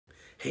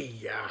Hey,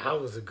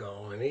 how's it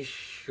going?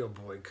 It's your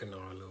boy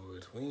Kanar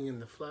Lewis. We in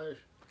the flesh.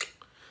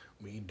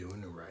 We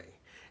doing it right.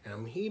 And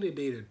I'm here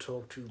today to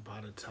talk to you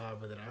about a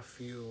topic that I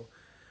feel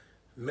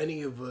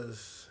many of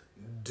us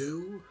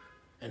do,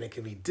 and it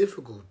can be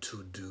difficult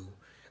to do,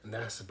 and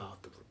that's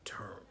about the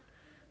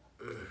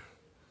return.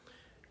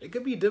 It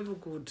can be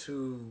difficult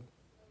to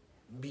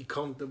be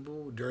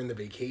comfortable during the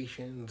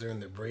vacations, during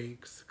the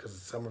breaks, because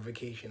summer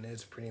vacation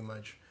is pretty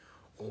much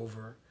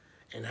over,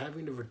 and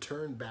having to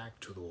return back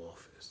to the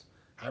office,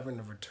 having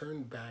to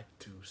return back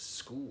to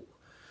school,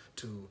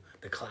 to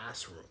the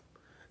classroom,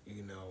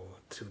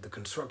 to the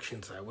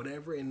construction site,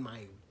 whatever it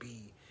might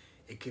be,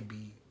 it could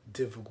be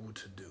difficult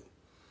to do.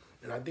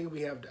 And I think we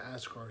have to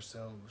ask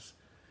ourselves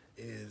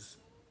is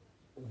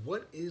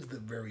what is the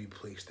very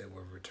place that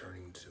we're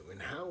returning to,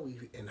 and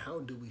how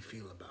do we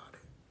feel about it?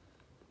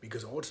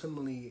 Because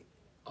ultimately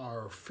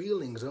our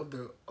feelings of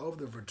the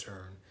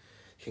return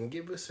can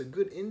give us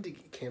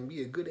can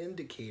be a good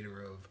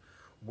indicator of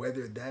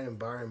whether that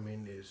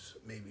environment is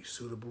maybe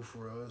suitable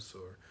for us,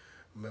 or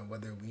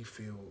whether we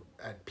feel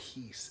at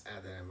peace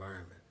at that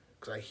environment.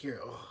 Because I hear,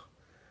 oh,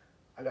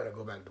 I gotta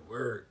go back to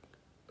work.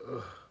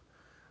 Ugh,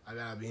 I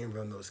gotta be in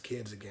front of those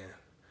kids again.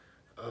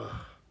 Ugh,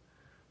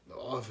 the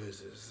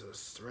office is a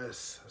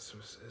stress.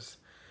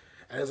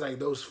 And it's like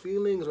those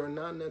feelings are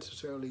not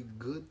necessarily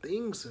good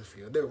things to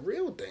feel. They're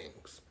real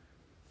things.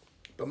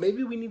 But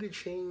maybe we need to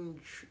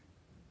change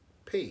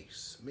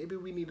pace. Maybe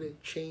we need to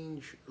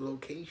change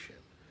location.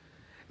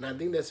 And I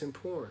think that's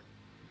important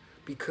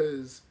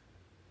because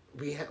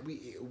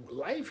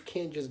life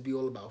can't just be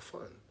all about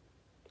fun,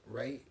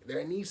 right?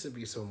 There needs to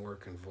be some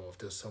work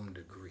involved to some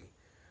degree.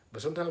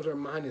 But sometimes our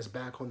mind is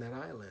back on that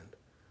island.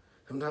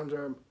 Sometimes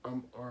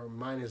our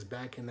mind is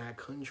back in that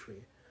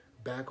country,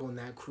 back on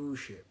that cruise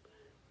ship.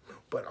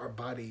 But our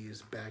body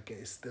is back and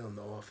it's still in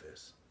the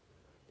office.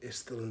 It's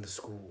still in the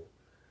school.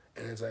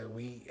 And it's like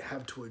we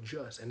have to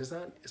adjust. And it's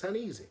not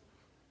easy.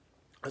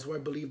 That's why I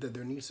believe that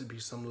there needs to be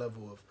some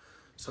level of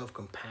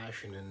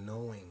self-compassion and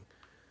knowing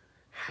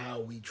how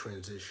we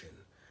transition,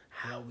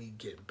 how we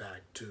get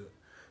back to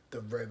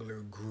the regular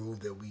groove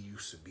that we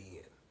used to be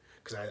in.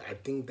 Because I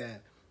think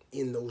that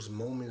in those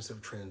moments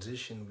of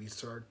transition, we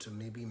start to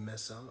maybe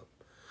mess up.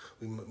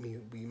 We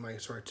might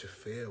start to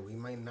fail. We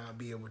might not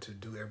be able to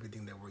do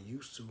everything that we're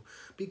used to,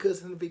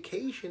 because in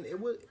vacation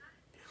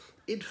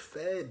it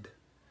fed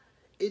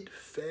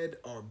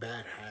our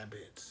bad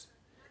habits.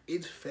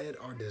 It fed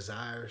our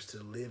desires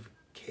to live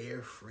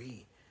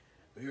carefree.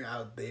 We were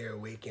out there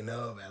waking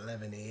up at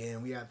 11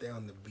 a.m. We out there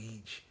on the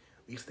beach.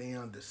 We stay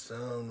on the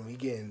sun. We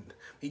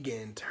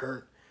getting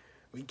turned.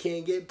 We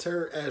can't get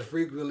turned as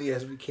frequently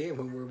as we can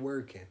when we're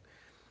working.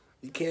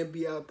 You can't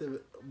be out there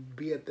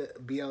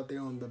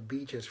on the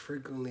beach as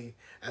frequently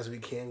as we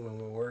can when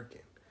we're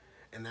working.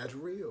 And that's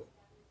real.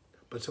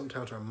 But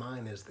sometimes our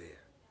mind is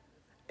there.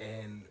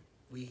 And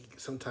we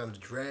sometimes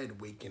dread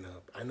waking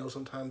up. I know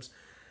sometimes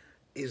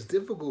it's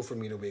difficult for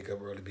me to wake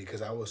up early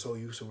because I was so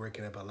used to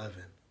waking up at 11.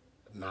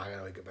 Now I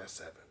gotta wake up at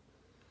 7.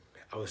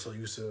 I was so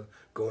used to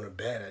going to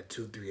bed at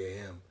 2, 3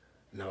 a.m.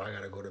 Now I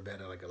gotta go to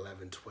bed at like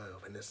 11,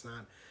 12. And it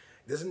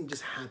doesn't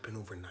just happen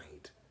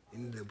overnight.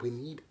 We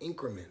need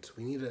increments.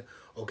 We need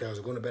okay, I was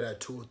going to bed at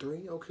 2 or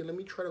 3. Okay, let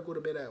me try to go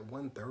to bed at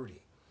 1:30.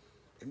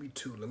 Maybe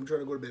 2. Let me try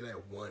to go to bed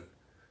at 1.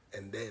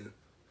 And then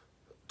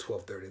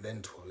 12:30,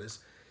 then 12. Let's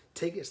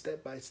take it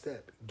step by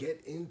step.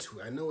 Get into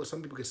it. I know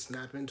some people can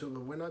snap into it,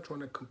 but we're not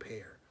trying to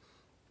compare.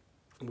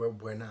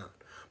 We're not.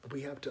 But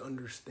we have to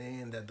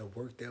understand that the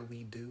work that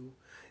we do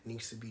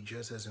needs to be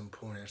just as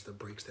important as the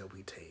breaks that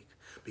we take.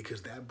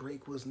 Because that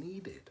break was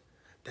needed.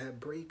 That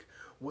break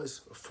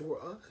was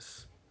for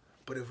us.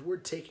 But if we're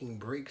taking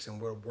breaks and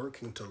we're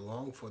working to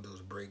long for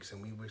those breaks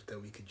and we wish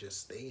that we could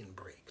just stay in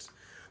breaks,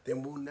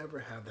 then we'll never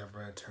have that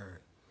return,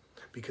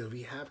 because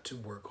we have to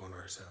work on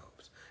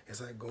ourselves.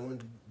 It's like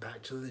going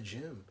back to the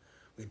gym.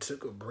 We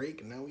took a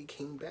break and now we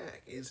came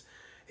back. It's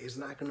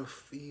not going to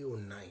feel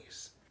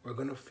nice. We're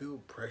going to feel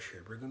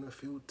pressured. We're going to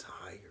feel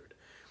tired.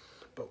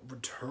 But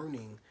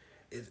returning,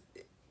 it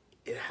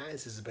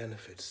has its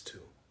benefits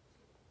too.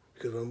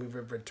 Because when we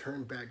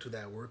return back to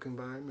that work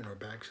environment or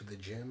back to the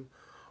gym,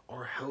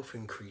 our health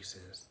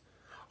increases,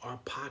 our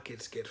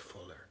pockets get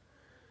fuller,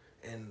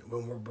 and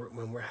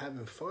when we're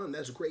having fun,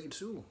 that's great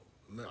too.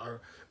 Our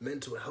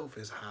mental health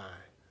is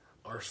high,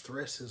 our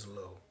stress is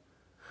low.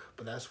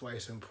 But that's why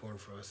it's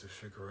important for us to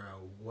figure out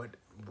what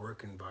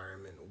work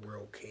environment we're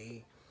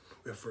okay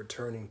with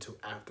returning to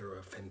after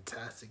a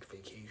fantastic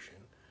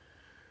vacation,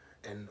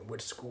 and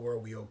what school are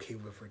we okay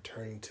with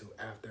returning to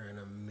after an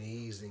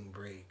amazing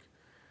break,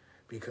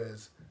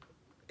 because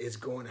it's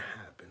going to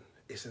happen.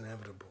 It's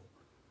inevitable.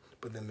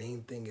 But the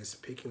main thing is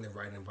picking the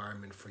right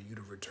environment for you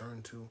to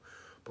return to,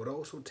 but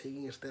also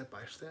taking it step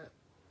by step.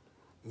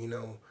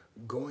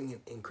 Going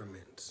in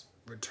increments,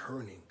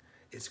 returning.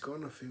 It's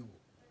going to feel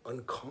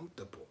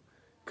uncomfortable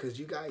because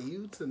you got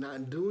used to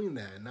not doing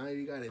that. Now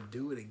you got to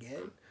do it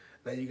again.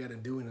 Now you got to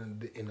do it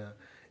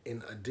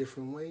in a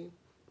different way.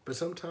 But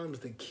sometimes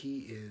the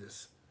key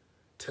is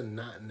to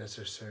not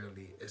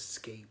necessarily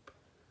escape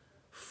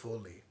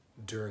fully,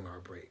 during our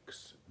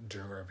breaks,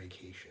 during our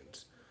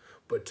vacations,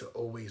 but to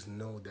always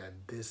know that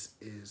this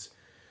is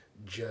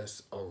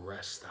just a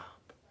rest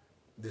stop.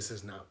 This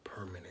is not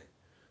permanent.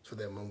 So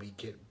that when we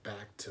get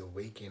back to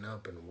waking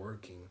up and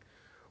working,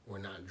 we're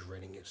not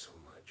dreading it so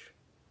much.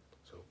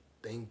 So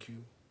thank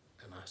you,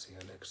 and I'll see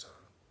you next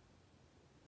time.